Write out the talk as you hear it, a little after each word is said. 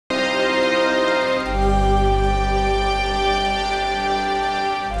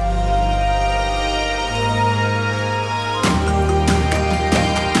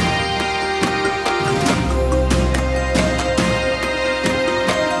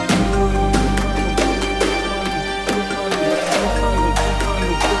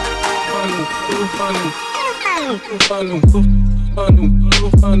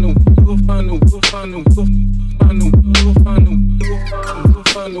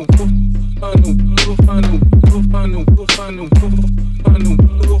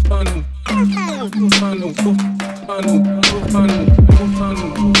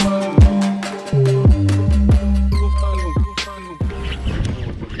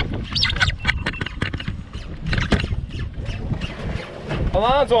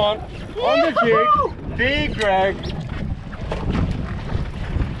Alarm's on the jig, big drag.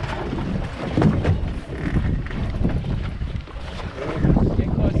 Get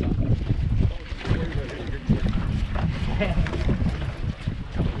closer.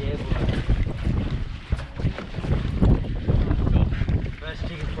 Yeah, boy. First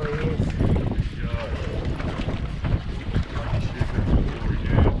jig in 4 years.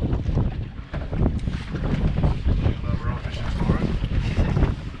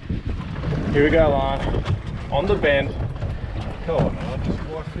 Here we go, line. On the bend. Come on, man. Just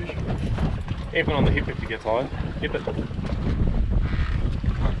white fish. Even on the hip if you get tired. Hip it.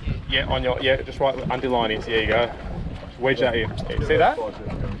 Yeah, on your, yeah, just right underline it. There you go. Just wedge that in. Yeah, see that?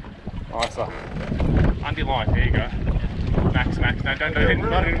 Nice. Underline, there you go. Max. No, don't hit,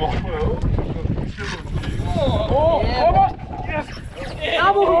 not anymore. Oh, yeah. Almost! Yes! Yeah.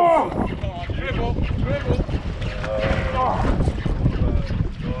 Double! Oh. Dribble.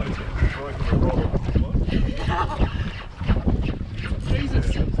 Jesus!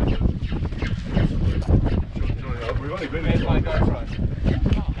 We've only been here.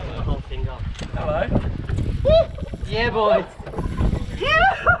 Whole finger. Hello. Yeah, boys.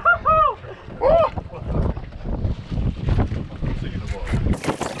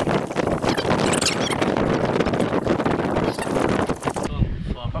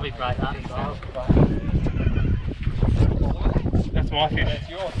 I'll probably break that as well. That's my fish. That's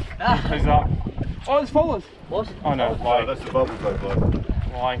yours. Who's up? Oh, there's followers. What? Oh no, Oh, lying. that's the bubble plate, bloke.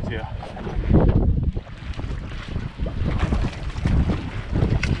 Lying to you.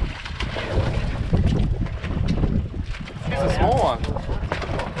 It's a small one.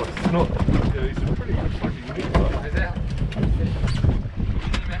 It's not. Yeah, he's a pretty fucking unique bloke.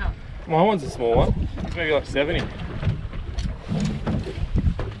 My one's a small one. It's maybe like 70.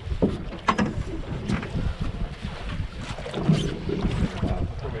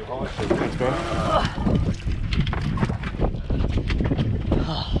 Thanks, bro.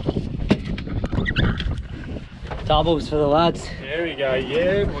 Doubles for the lads. There we go,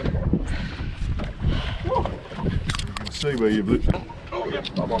 yeah. You can see where you've literally. Oh, yep,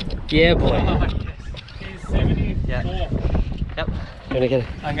 I'm on. Yeah, boy. He's 74. Yeah. Yep. You wanna get it?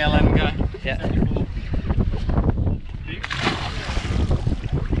 I'm gonna let him go. Yeah. 74.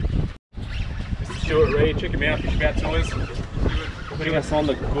 This is Stuart Reed, check him out, fish about tours. Putting us on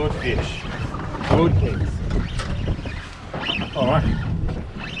the good fish. Good things. Alright.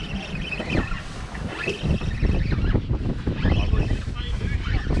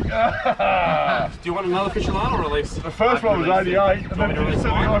 Do you want another fish alarm or release? The first one was 88, and then for the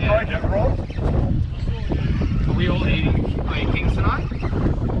 79 breakout, Rob. Are we all eating kings tonight? Because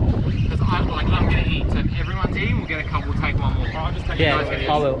I'm gonna eat. So if everyone's eating, we'll get a couple. We'll take one more. I'll just take Yeah, you guys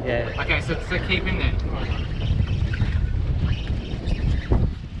I will. Yeah. Okay, so keep him there.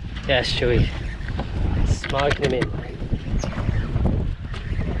 Yeah, Stewie. Smoking him in.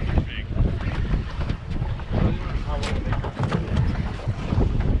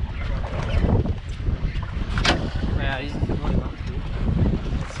 Yeah, he's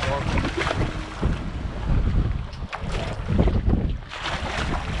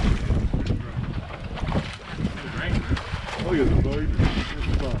Look at the boat.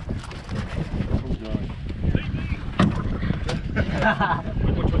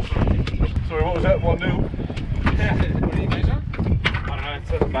 Sorry, what was that? 1-0? Yeah, what do you measure? I don't know,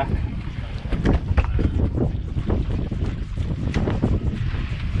 it's at the back.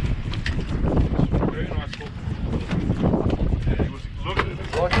 Very nice hook. Yeah, he was looking at it.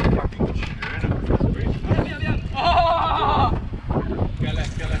 It's like a fucking tuna. Oh! Go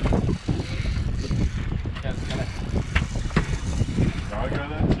left. Go left. Don't go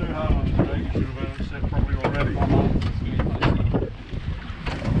that too hard on the drag. You should have been set properly already.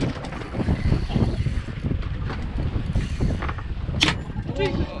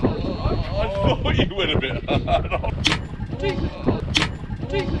 I thought you went a bit hard on.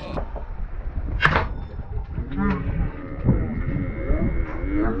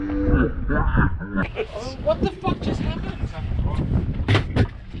 What the fuck just happened?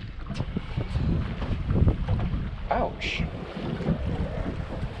 Ouch.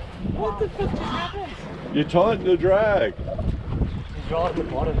 What the fuck just happened? You tightened the drag. He's right at the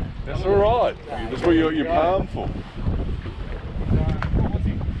bottom. That's alright. That's what you got your palm for. What's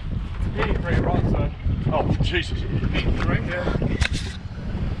he? It's a PE3 rod, so. Oh, Jesus. PE3, yeah.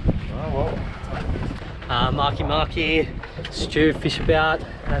 Oh, well. Marky, Stu Fishabout,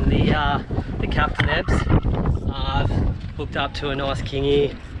 and the Captain Ebbs. I've hooked up to a nice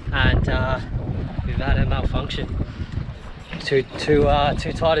kingy, and we've had a malfunction. Too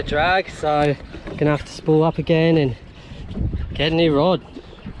tight a drag, so gonna have to spool up again and get a new rod.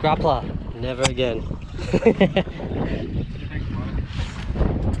 Grappler, never again.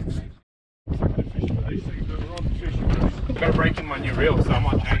 Got a break in my new reel, so I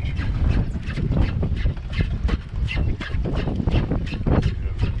might change.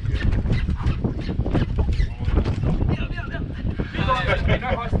 No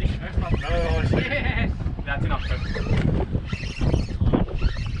hoisting. No hoisting. Yes. That's enough. Look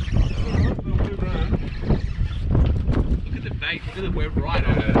at the bait. Look at the web right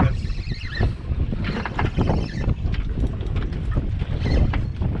on it.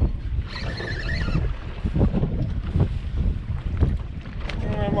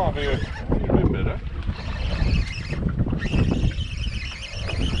 It might be a bit better.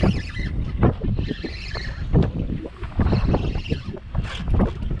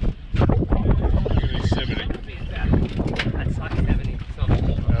 That's like 70.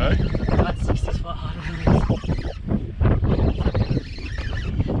 Hey? That's 60 foot harder.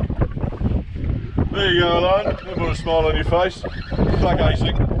 There you go, Alone. Never put a smile on your face. Fuck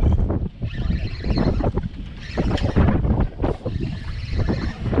acing.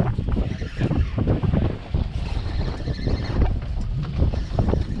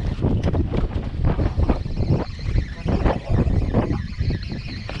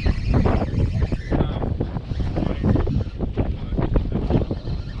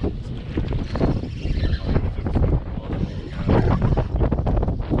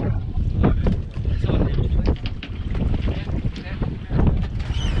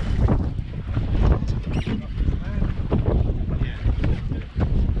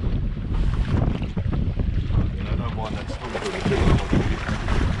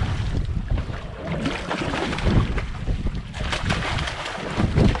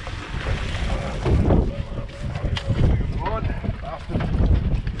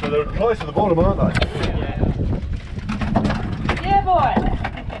 They're close to the bottom, aren't they? Yeah, boy!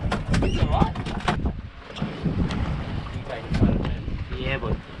 It's alright. Yeah,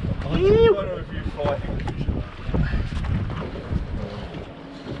 boy. I wonder if you fighting the fish.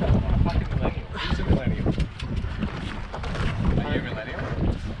 Fucking millennial. He's a millennial. Are you a millennial?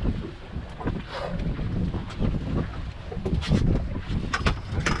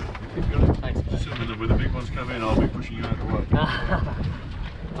 Thanks, Just when the big ones come in, I'll be pushing you out the way.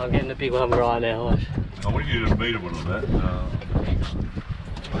 I'm getting a big one right now. Watch. I want you to meet him on that. Yeah.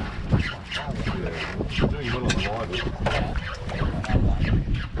 Doing well on the line.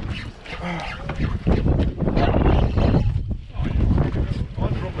 I'll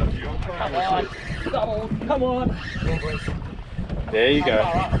drop that for you. I'll try Come on! There you go.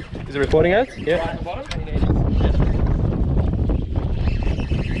 Is it recording it? Yeah.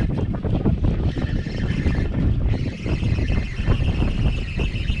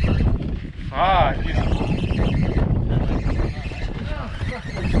 Ah,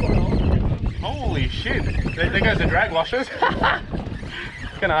 holy shit. There goes the drag washers.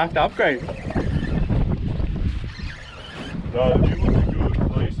 Gonna have to upgrade. No, the new ones are good.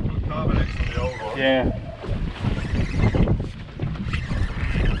 I used to put carbonates on the old one. Yeah.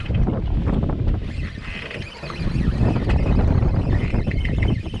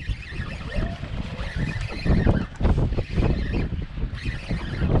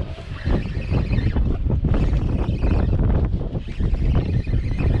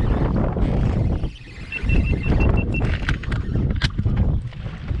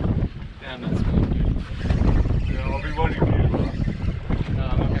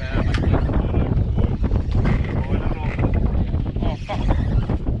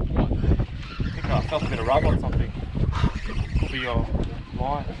 Felt a bit of rub on something for your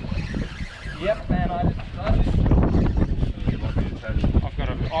line. Yep, man, I just I've got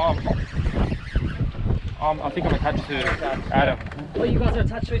a. I think I'm attached to Adam. Oh, you guys are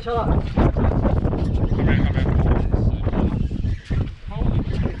attached to each other. Come here, come here.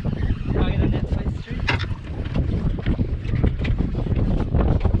 Can I get a net face street?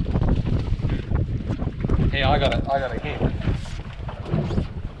 Yeah, I got it here.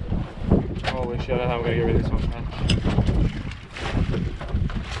 Holy shit, I don't know how I'm gonna get rid of this one, man.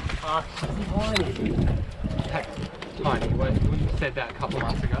 Tiny. Tiny, when you said that a couple of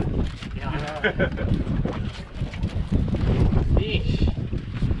months ago. Yeah, I know. Fish.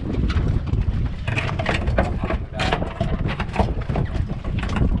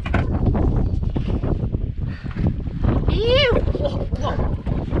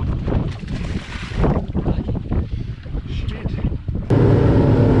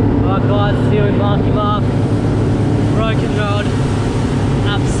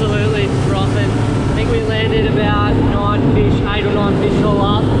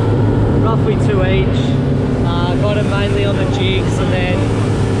 roughly 2 each. Got them mainly on the jigs, and then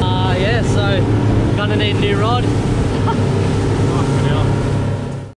yeah, so gonna need a new rod.